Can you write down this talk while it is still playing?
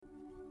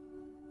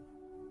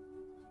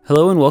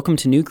Hello and welcome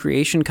to New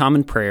Creation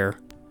Common Prayer,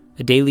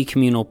 a daily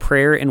communal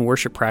prayer and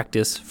worship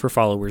practice for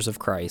followers of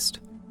Christ.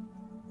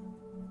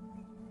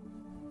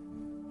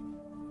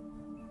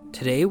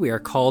 Today we are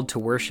called to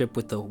worship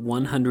with the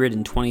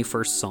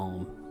 121st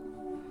Psalm.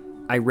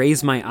 I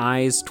raise my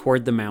eyes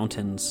toward the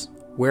mountains.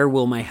 Where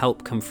will my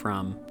help come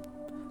from?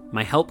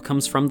 My help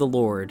comes from the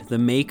Lord, the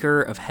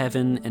maker of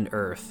heaven and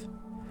earth.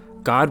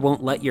 God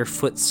won't let your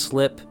foot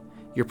slip.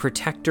 Your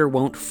protector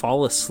won't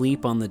fall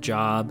asleep on the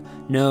job.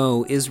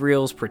 No,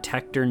 Israel's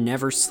protector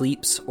never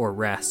sleeps or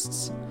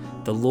rests.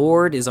 The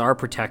Lord is our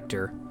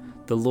protector.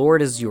 The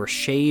Lord is your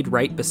shade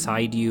right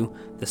beside you.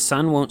 The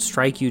sun won't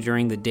strike you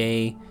during the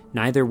day,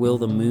 neither will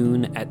the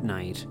moon at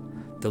night.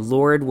 The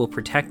Lord will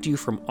protect you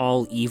from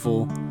all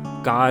evil.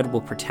 God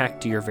will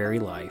protect your very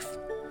life.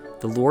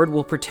 The Lord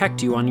will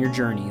protect you on your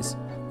journeys,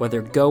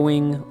 whether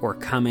going or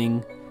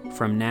coming,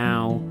 from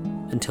now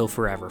until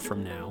forever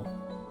from now.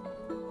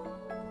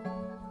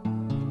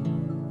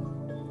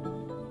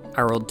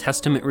 Our Old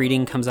Testament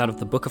reading comes out of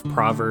the book of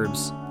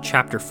Proverbs,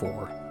 chapter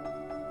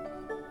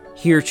 4.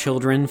 Hear,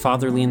 children,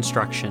 fatherly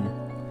instruction.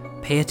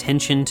 Pay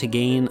attention to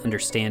gain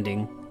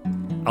understanding.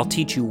 I'll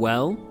teach you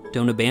well,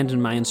 don't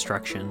abandon my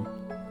instruction.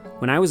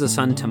 When I was a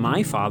son to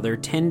my father,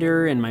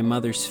 tender and my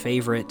mother's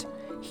favorite,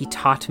 he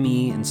taught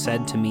me and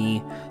said to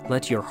me,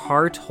 let your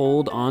heart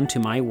hold on to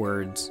my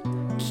words,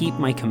 keep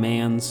my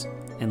commands,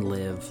 and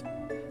live.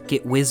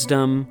 Get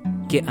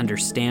wisdom, get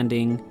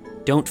understanding.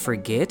 Don't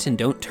forget and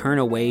don't turn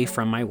away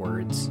from my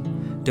words.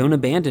 Don't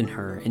abandon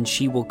her, and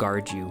she will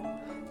guard you.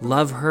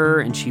 Love her,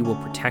 and she will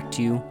protect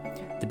you.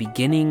 The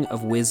beginning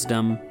of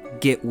wisdom,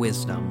 get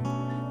wisdom.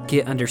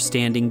 Get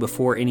understanding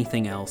before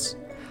anything else.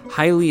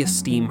 Highly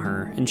esteem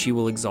her, and she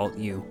will exalt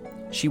you.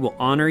 She will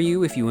honor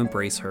you if you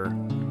embrace her.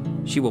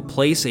 She will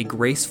place a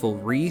graceful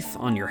wreath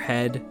on your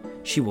head.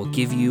 She will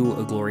give you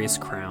a glorious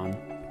crown.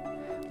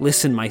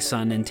 Listen, my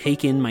son, and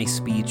take in my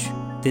speech.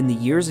 Then the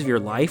years of your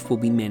life will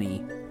be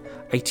many.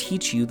 I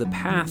teach you the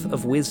path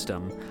of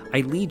wisdom. I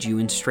lead you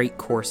in straight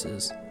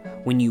courses.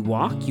 When you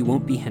walk, you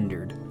won't be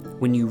hindered.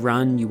 When you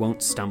run, you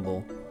won't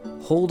stumble.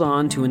 Hold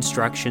on to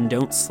instruction,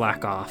 don't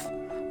slack off.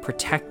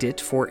 Protect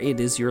it, for it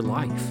is your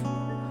life.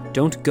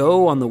 Don't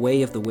go on the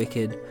way of the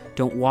wicked.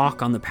 Don't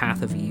walk on the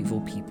path of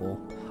evil people.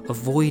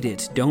 Avoid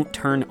it, don't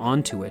turn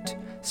onto it.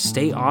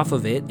 Stay off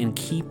of it and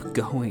keep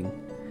going.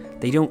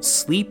 They don't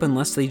sleep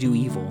unless they do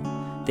evil.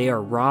 They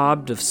are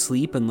robbed of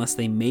sleep unless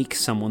they make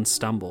someone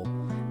stumble.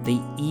 They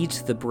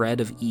eat the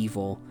bread of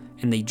evil,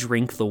 and they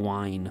drink the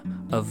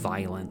wine of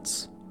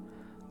violence.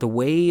 The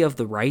way of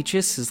the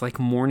righteous is like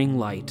morning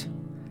light,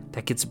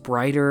 that gets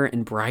brighter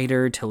and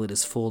brighter till it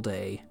is full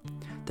day.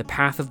 The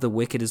path of the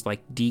wicked is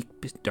like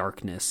deep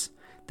darkness.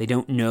 They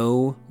don't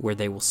know where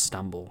they will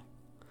stumble.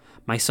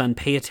 My son,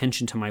 pay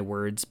attention to my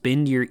words.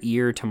 Bend your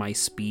ear to my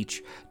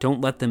speech. Don't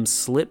let them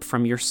slip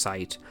from your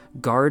sight.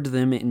 Guard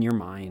them in your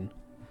mind.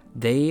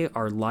 They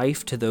are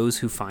life to those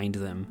who find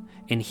them,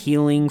 and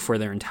healing for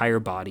their entire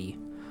body.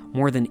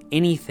 More than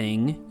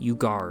anything you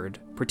guard,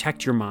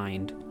 protect your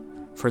mind,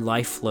 for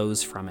life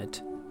flows from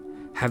it.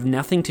 Have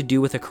nothing to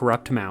do with a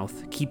corrupt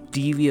mouth. Keep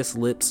devious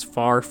lips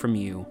far from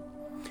you.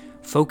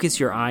 Focus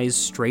your eyes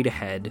straight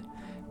ahead.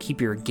 Keep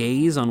your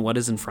gaze on what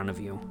is in front of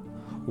you.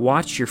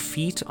 Watch your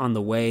feet on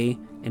the way,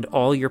 and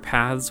all your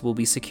paths will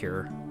be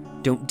secure.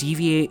 Don't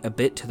deviate a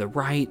bit to the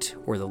right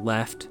or the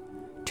left.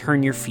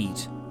 Turn your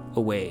feet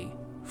away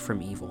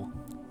from evil.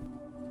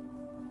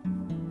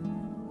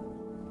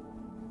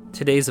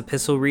 Today's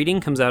epistle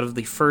reading comes out of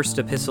the first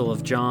epistle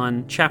of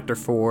John, chapter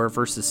 4,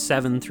 verses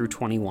 7 through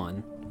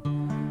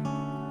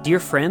 21. Dear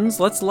friends,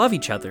 let's love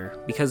each other,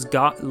 because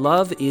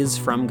love is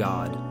from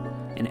God,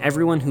 and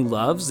everyone who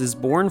loves is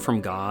born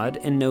from God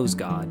and knows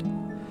God.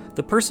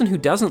 The person who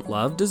doesn't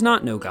love does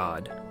not know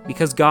God,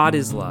 because God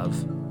is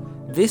love.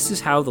 This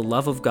is how the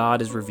love of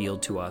God is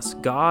revealed to us.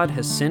 God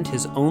has sent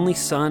his only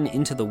Son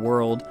into the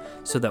world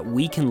so that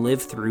we can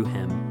live through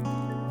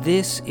him.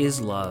 This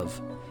is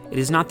love. It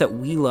is not that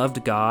we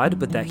loved God,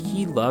 but that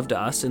he loved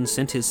us and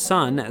sent his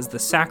Son as the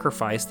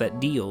sacrifice that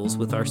deals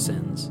with our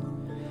sins.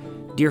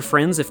 Dear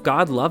friends, if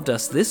God loved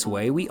us this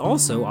way, we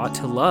also ought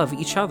to love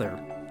each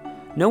other.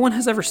 No one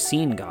has ever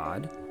seen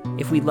God.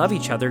 If we love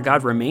each other,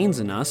 God remains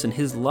in us, and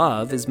his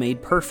love is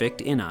made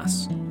perfect in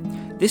us.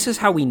 This is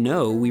how we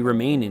know we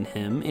remain in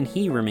him and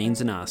he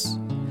remains in us,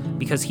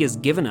 because he has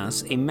given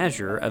us a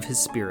measure of his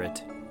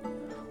Spirit.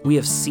 We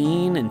have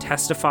seen and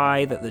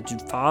testify that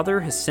the Father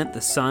has sent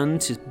the Son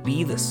to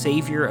be the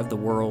Savior of the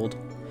world.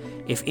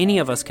 If any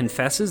of us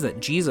confesses that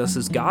Jesus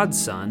is God's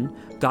Son,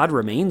 God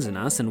remains in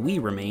us and we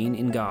remain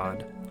in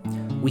God.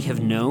 We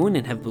have known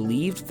and have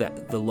believed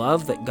that the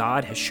love that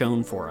God has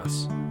shown for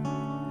us.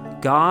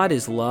 God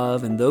is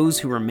love, and those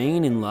who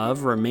remain in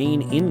love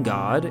remain in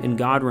God, and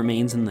God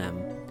remains in them.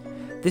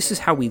 This is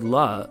how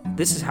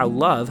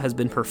love has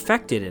been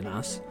perfected in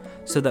us,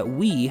 so that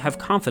we have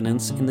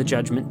confidence in the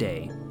judgment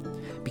day,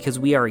 because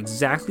we are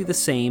exactly the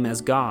same as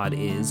God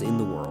is in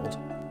the world.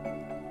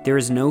 There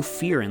is no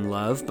fear in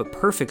love, but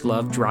perfect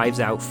love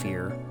drives out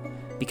fear,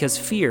 because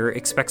fear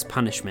expects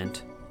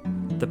punishment,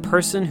 The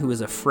person who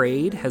is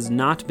afraid has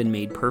not been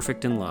made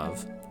perfect in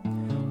love.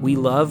 We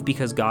love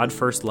because God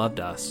first loved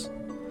us.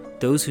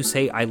 Those who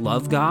say, "I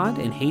love God,"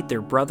 and hate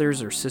their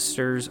brothers or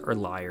sisters are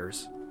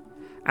liars.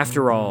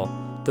 After all,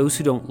 those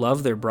who don't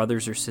love their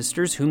brothers or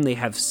sisters whom they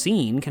have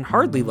seen can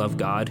hardly love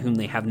God whom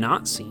they have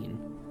not seen.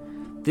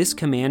 This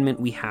commandment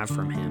we have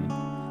from him: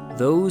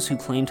 those who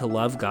claim to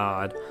love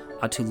God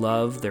ought to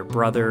love their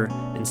brother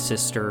and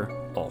sister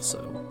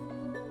also.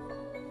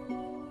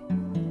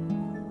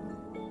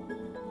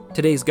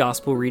 Today's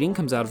gospel reading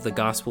comes out of the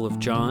Gospel of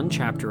John,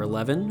 chapter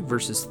 11,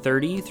 verses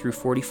 30 through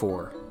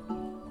 44.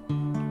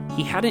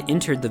 He hadn't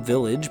entered the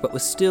village, but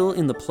was still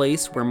in the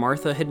place where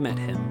Martha had met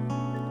him.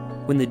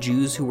 When the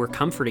Jews who were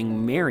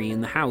comforting Mary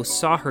in the house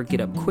saw her get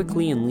up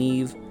quickly and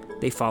leave,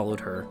 they followed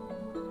her.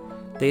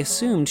 They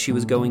assumed she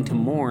was going to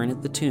mourn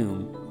at the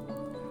tomb.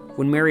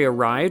 When Mary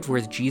arrived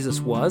where Jesus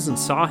was and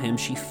saw him,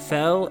 she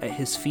fell at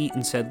his feet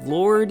and said,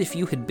 "Lord, if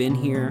you had been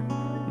here,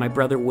 my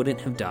brother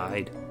wouldn't have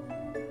died."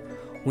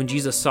 When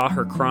Jesus saw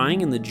her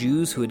crying and the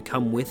Jews who had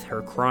come with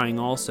her crying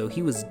also,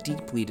 he was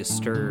deeply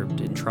disturbed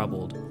and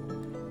troubled.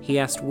 He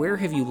asked, "Where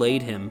have you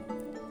laid him?"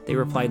 They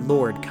replied,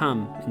 "Lord,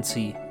 come and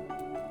see."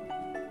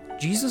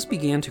 Jesus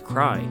began to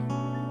cry.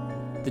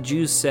 The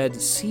Jews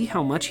said, "See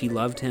how much he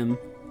loved him."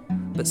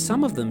 But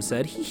some of them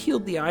said, "He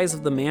healed the eyes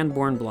of the man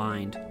born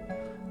blind.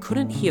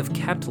 Couldn't he have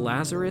kept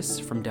Lazarus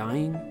from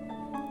dying?"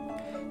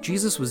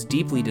 Jesus was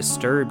deeply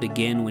disturbed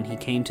again when he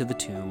came to the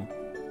tomb.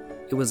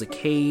 It was a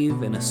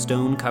cave, and a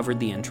stone covered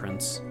the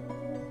entrance.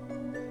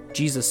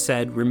 Jesus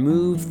said,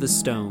 "Remove the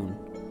stone."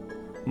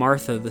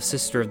 Martha, the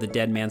sister of the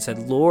dead man,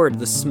 said, "Lord,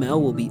 the smell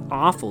will be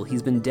awful.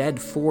 He's been dead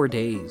 4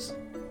 days."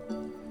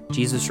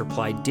 Jesus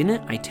replied,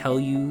 "Didn't I tell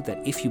you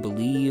that if you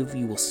believe,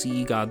 you will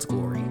see God's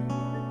glory?"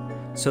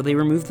 So they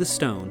removed the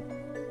stone.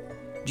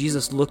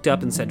 Jesus looked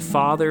up and said,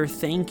 "Father,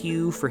 thank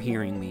you for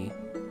hearing me.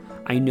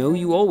 I know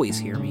you always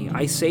hear me.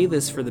 I say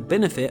this for the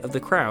benefit of the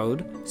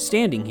crowd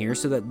standing here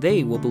so that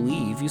they will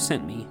believe you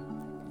sent me."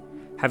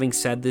 Having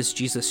said this,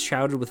 Jesus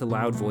shouted with a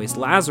loud voice,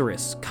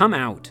 "Lazarus, come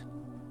out!"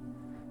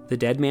 The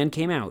dead man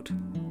came out,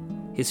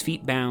 his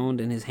feet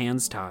bound and his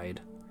hands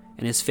tied,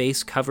 and his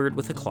face covered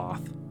with a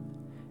cloth.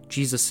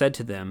 Jesus said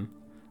to them,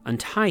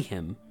 "Untie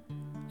him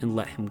and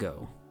let him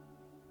go."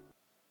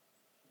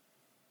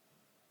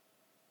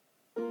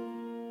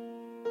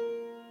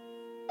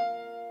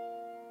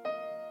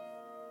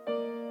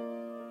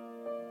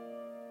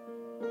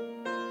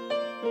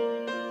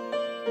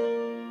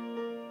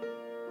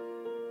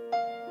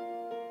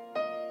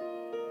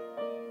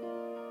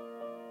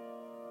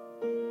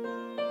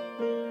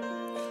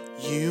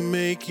 You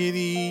make it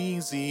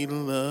easy to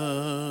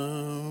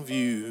love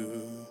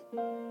you.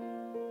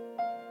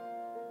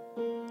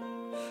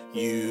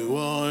 You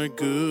are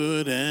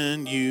good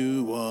and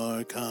you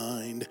are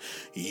kind.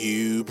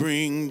 You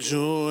bring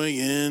joy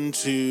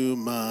into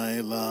my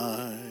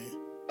life.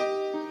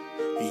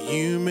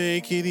 You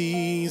make it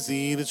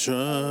easy to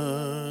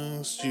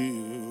trust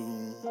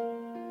you.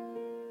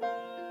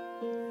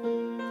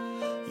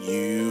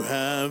 You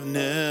have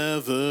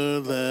never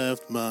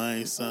left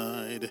my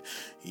side.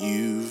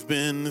 You've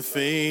been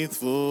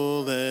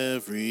faithful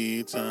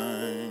every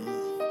time.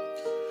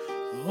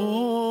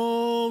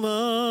 All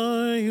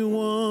I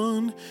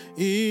want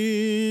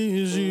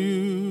is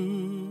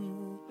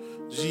you,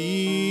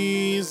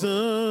 Jesus.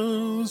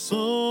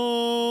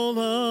 All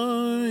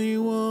I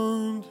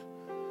want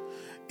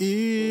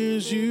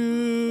is you.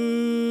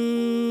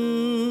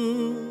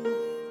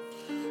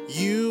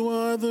 You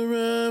are the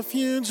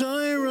refuge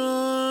I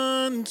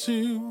run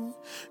to.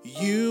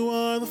 You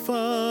are the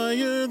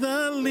fire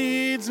that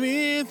leads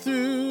me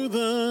through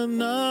the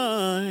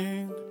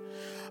night.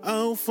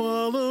 I'll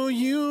follow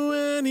you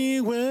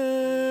anywhere.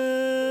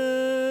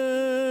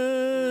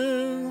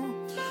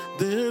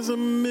 There's a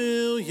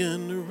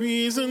million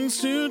reasons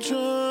to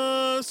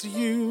trust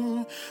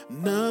you.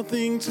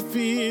 Nothing to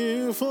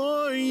fear,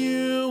 for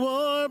you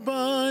are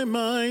by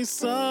my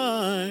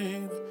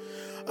side.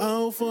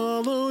 I'll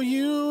follow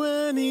you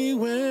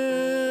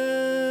anywhere.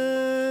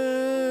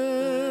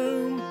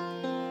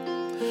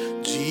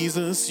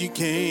 Jesus, you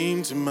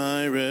came to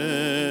my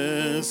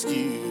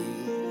rescue.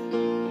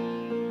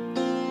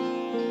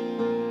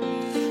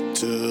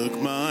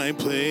 Took my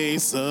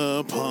place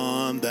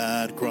upon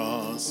that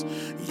cross.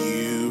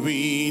 You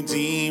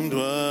redeemed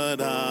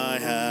what I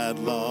had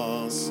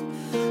lost.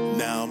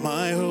 Now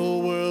my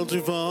whole world's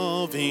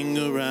revolving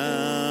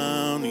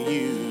around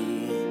you.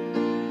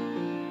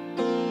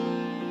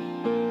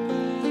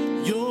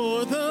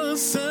 You're the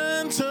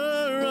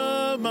center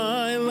of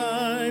my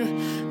life.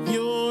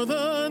 You're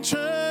the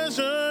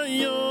treasure,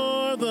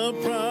 you're the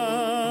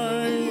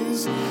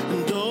prize.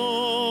 And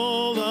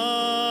all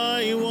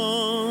I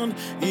want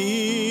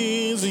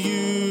is you.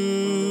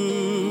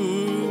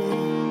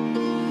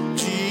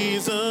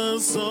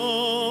 Jesus,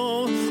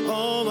 all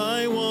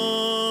I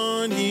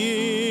want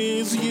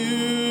is you.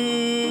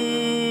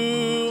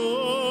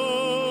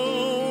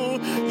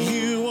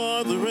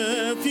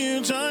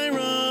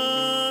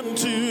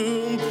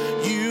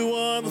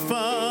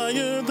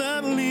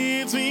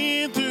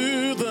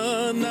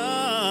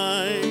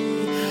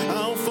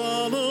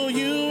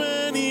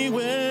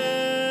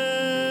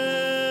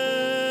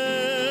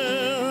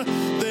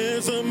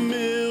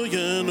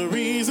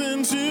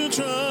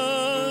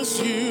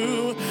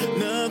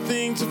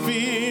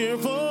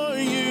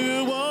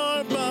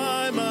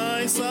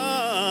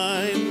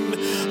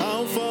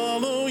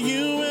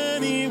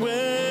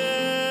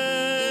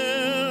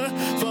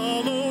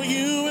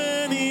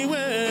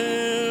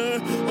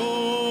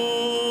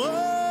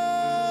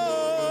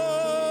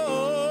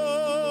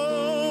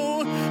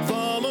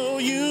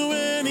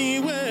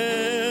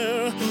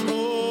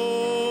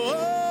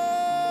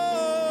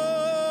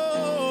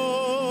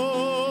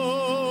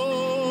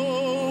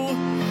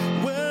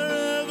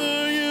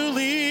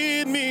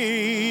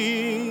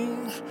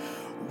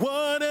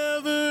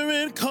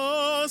 it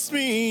costs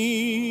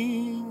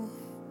me.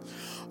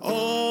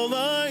 All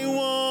I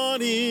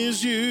want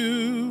is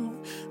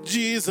you,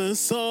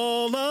 Jesus,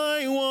 all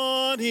I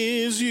want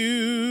is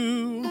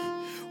you.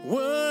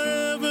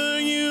 Wherever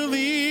you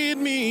lead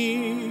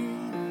me,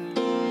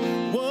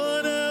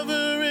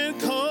 whatever it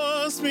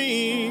costs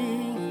me,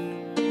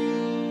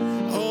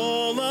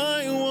 all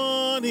I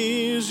want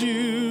is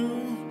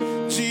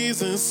you,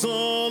 Jesus,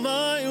 all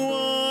I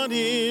want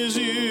is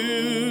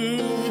you.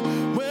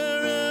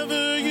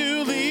 Wherever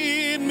you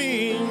lead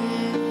me,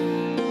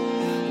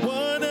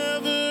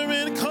 whatever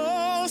it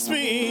costs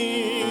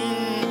me,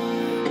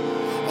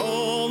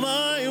 all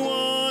I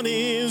want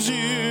is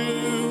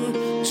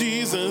you,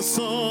 Jesus,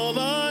 all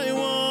I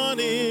want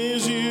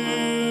is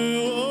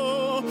you.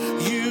 Oh,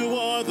 you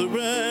are the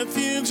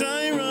refuge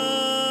I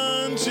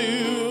run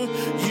to.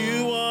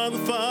 You are the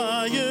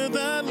fire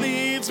that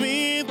leads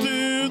me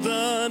through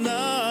the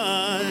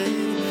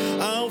night.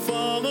 I'll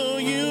follow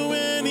you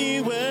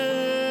anywhere.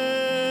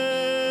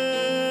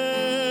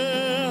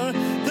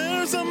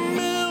 There's a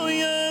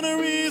million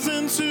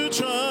reasons to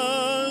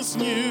trust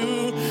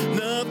you.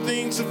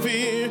 Nothing to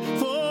fear,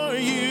 for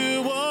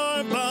you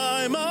are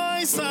by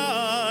my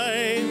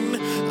side.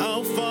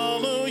 I'll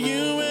follow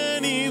you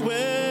anywhere.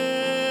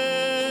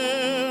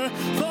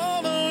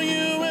 Follow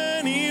you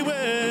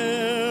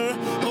anywhere.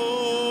 Oh,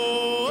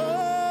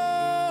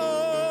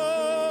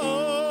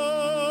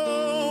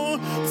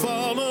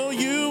 follow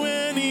you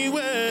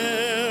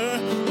anywhere.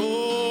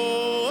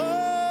 Oh,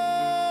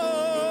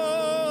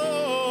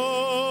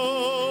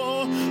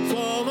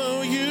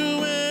 follow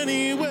you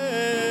anywhere.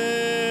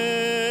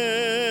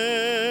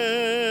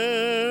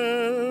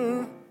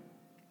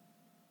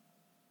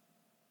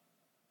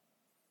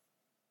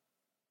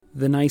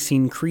 The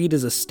Nicene Creed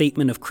is a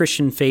statement of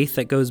Christian faith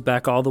that goes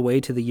back all the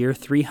way to the year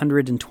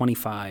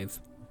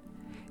 325.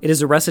 It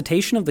is a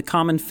recitation of the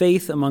common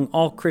faith among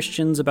all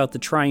Christians about the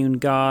triune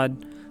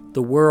God,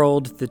 the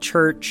world, the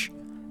church,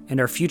 and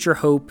our future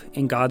hope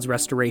in God's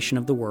restoration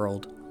of the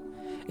world.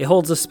 It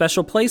holds a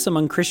special place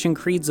among Christian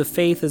creeds of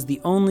faith as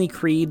the only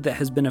creed that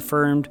has been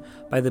affirmed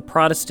by the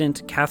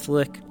Protestant,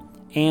 Catholic,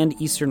 and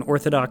Eastern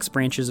Orthodox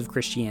branches of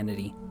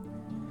Christianity.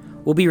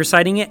 We'll be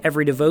reciting it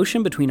every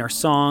devotion between our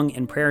song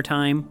and prayer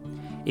time.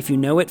 If you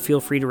know it, feel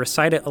free to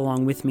recite it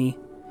along with me.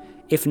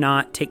 If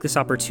not, take this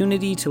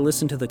opportunity to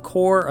listen to the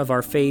core of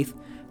our faith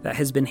that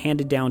has been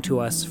handed down to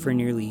us for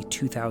nearly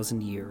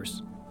 2,000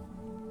 years.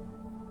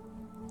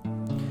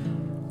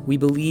 We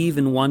believe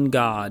in one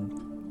God,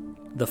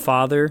 the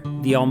Father,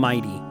 the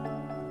Almighty,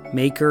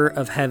 maker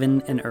of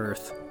heaven and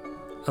earth,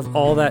 of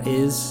all that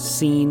is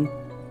seen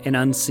and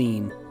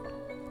unseen.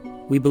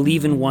 We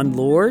believe in one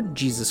Lord,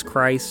 Jesus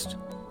Christ,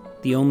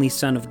 the only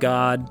Son of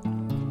God,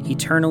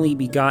 eternally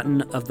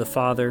begotten of the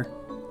Father,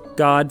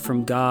 God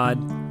from God,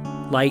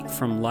 light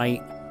from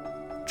light,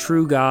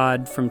 true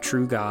God from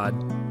true God,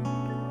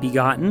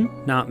 begotten,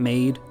 not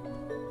made,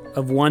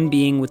 of one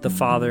being with the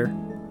Father.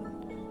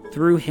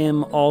 Through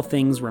him all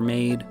things were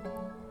made.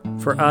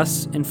 For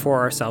us and for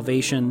our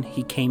salvation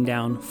he came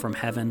down from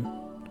heaven.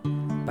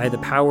 By the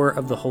power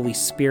of the Holy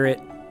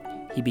Spirit,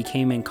 he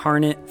became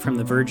incarnate from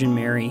the Virgin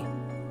Mary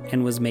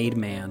and was made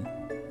man.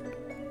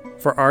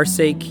 For our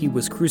sake he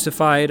was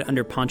crucified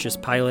under Pontius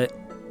Pilate.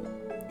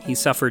 He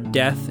suffered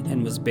death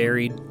and was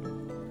buried.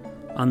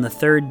 On the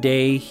third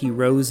day he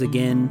rose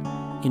again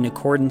in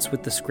accordance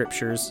with the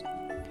Scriptures.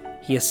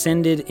 He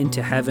ascended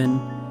into heaven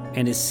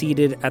and is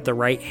seated at the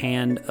right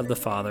hand of the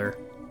Father.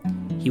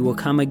 He will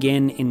come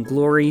again in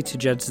glory to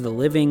judge the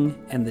living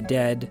and the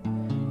dead,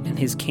 and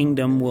his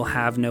kingdom will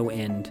have no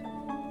end.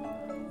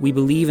 We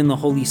believe in the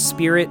Holy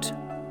Spirit,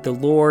 the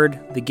Lord,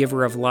 the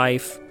giver of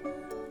life,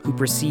 who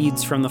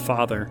proceeds from the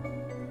Father.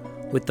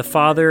 With the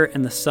Father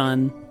and the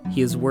Son,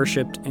 he is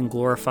worshipped and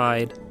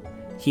glorified.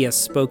 He has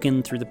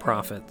spoken through the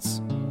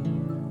prophets.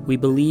 We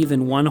believe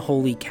in one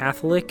holy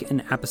Catholic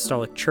and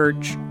Apostolic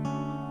Church.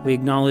 We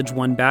acknowledge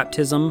one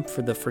baptism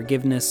for the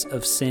forgiveness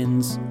of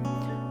sins.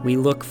 We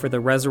look for the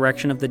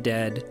resurrection of the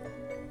dead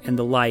and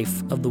the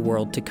life of the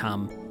world to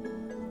come.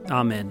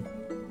 Amen.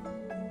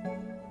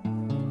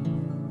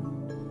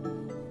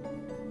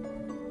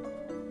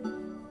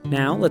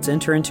 Now, let's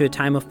enter into a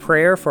time of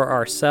prayer for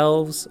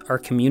ourselves, our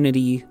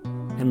community,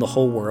 and the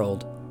whole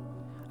world.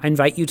 I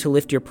invite you to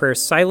lift your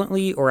prayers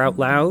silently or out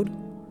loud,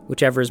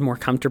 whichever is more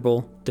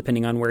comfortable,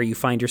 depending on where you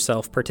find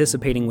yourself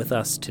participating with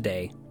us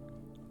today.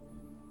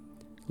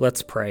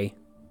 Let's pray.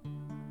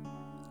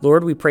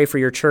 Lord, we pray for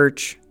your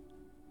church,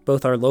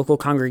 both our local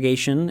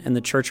congregation and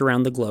the church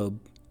around the globe.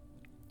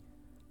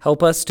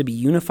 Help us to be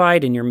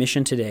unified in your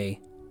mission today.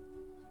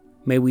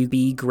 May we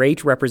be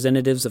great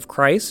representatives of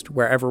Christ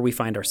wherever we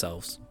find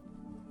ourselves.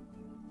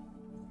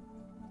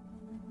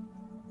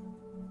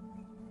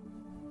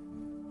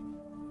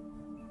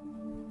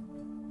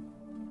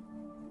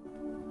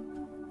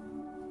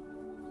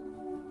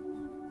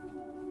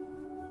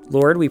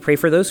 Lord, we pray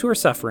for those who are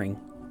suffering,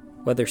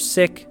 whether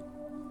sick,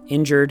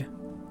 injured,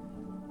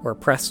 or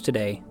oppressed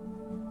today.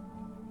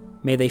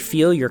 May they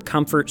feel your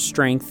comfort,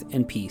 strength,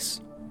 and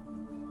peace.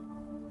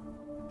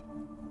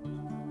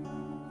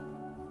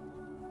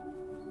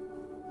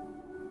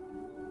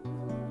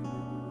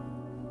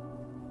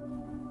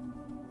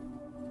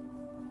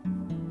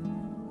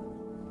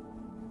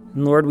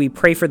 And Lord, we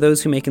pray for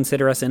those who may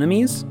consider us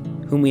enemies,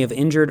 whom we have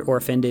injured or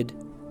offended.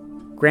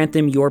 Grant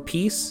them your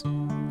peace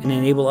and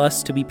enable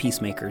us to be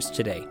peacemakers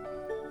today.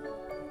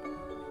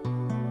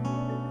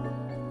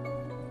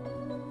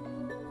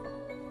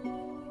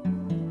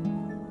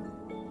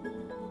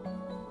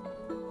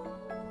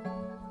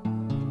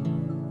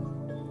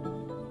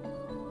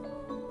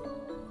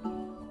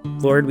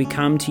 Lord, we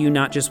come to you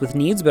not just with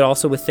needs, but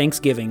also with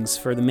thanksgivings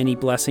for the many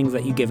blessings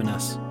that you've given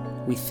us.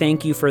 We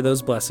thank you for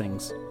those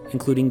blessings,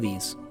 including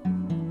these.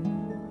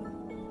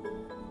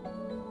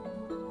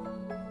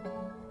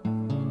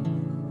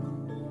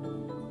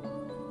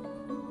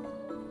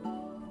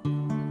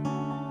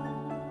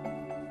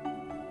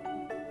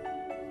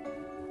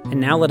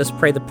 And now let us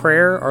pray the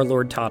prayer our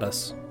Lord taught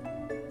us.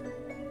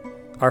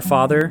 Our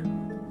Father,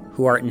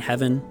 who art in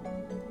heaven,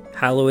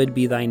 hallowed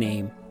be thy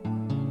name.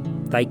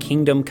 Thy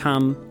kingdom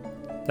come,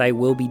 thy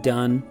will be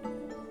done,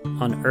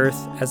 on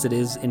earth as it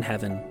is in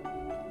heaven.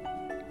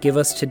 Give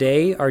us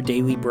today our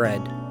daily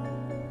bread,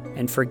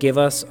 and forgive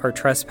us our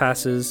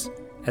trespasses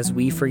as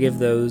we forgive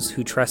those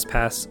who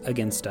trespass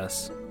against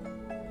us.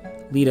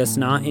 Lead us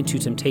not into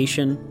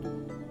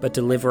temptation, but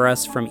deliver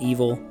us from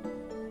evil.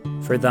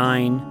 For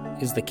thine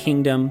is the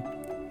kingdom,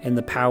 and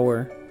the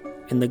power,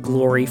 and the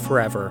glory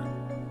forever.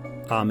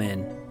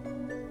 Amen.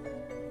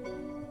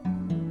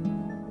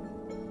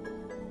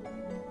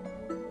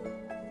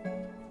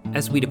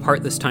 As we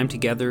depart this time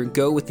together,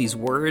 go with these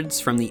words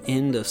from the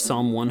end of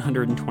Psalm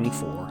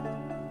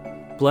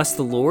 124. Bless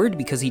the Lord,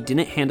 because he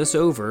didn't hand us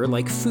over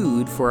like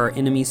food for our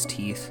enemies'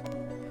 teeth.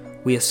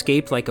 We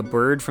escaped like a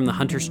bird from the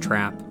hunter's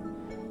trap.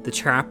 The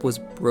trap was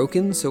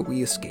broken, so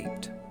we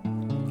escaped.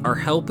 Our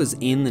help is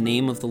in the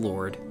name of the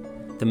Lord,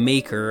 the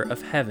maker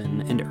of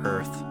heaven and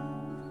earth.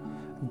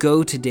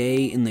 Go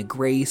today in the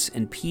grace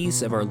and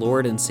peace of our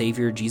Lord and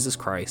Savior, Jesus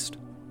Christ.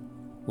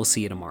 We'll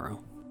see you tomorrow.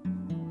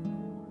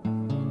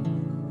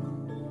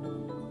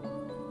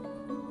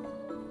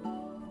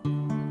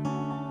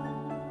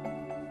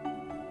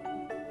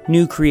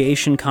 New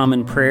Creation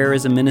Common Prayer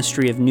is a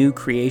ministry of New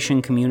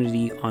Creation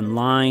Community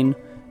Online,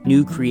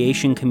 New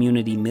Creation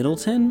Community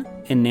Middleton,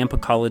 and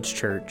Nampa College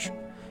Church.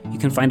 You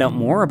can find out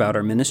more about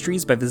our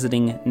ministries by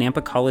visiting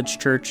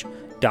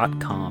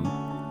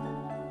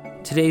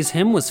nampacollegechurch.com. Today's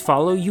hymn was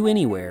Follow You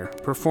Anywhere,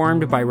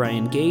 performed by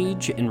Ryan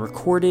Gage and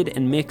recorded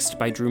and mixed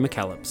by Drew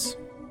McKellips.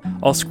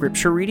 All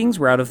scripture readings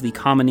were out of the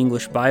Common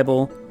English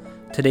Bible.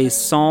 Today's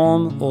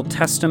Psalm, Old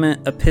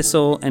Testament,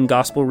 Epistle, and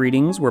Gospel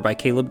readings were by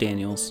Caleb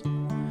Daniels.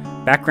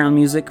 Background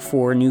music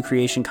for New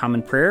Creation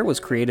Common Prayer was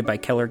created by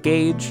Keller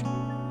Gage.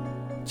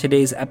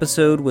 Today's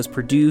episode was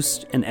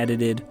produced and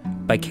edited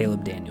by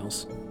Caleb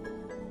Daniels.